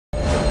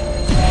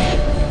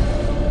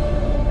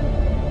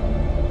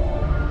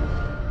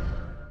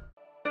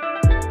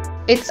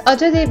It's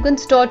Ajay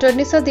Devgn's daughter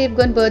Nysa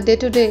Devgn's birthday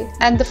today,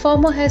 and the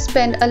former has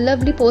penned a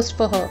lovely post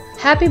for her.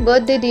 Happy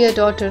birthday, dear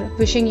daughter.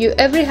 Wishing you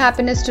every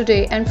happiness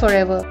today and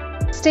forever.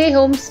 Stay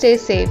home, stay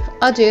safe,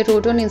 Ajay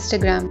wrote on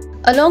Instagram.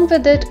 Along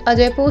with it,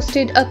 Ajay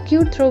posted a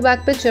cute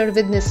throwback picture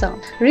with Nysa.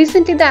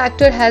 Recently, the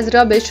actor has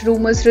rubbished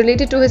rumors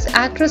related to his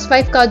actress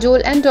wife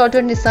Kajol and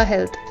daughter Nysa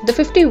health. The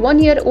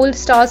 51-year-old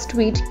star's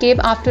tweet came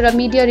after a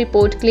media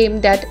report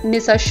claimed that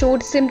Nysa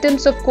showed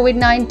symptoms of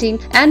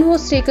COVID-19 and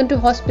was taken to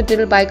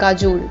hospital by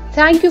Kajol.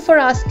 Thank you for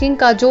asking.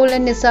 Kajol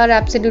and Nysa are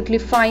absolutely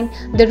fine.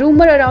 The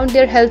rumor around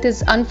their health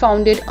is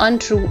unfounded,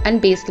 untrue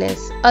and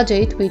baseless,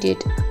 Ajay tweeted.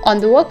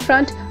 On the work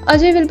front,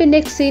 Ajay will be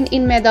next seen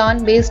in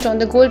Maidan based on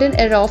the golden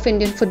era of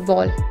Indian football.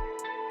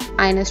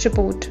 INS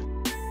report.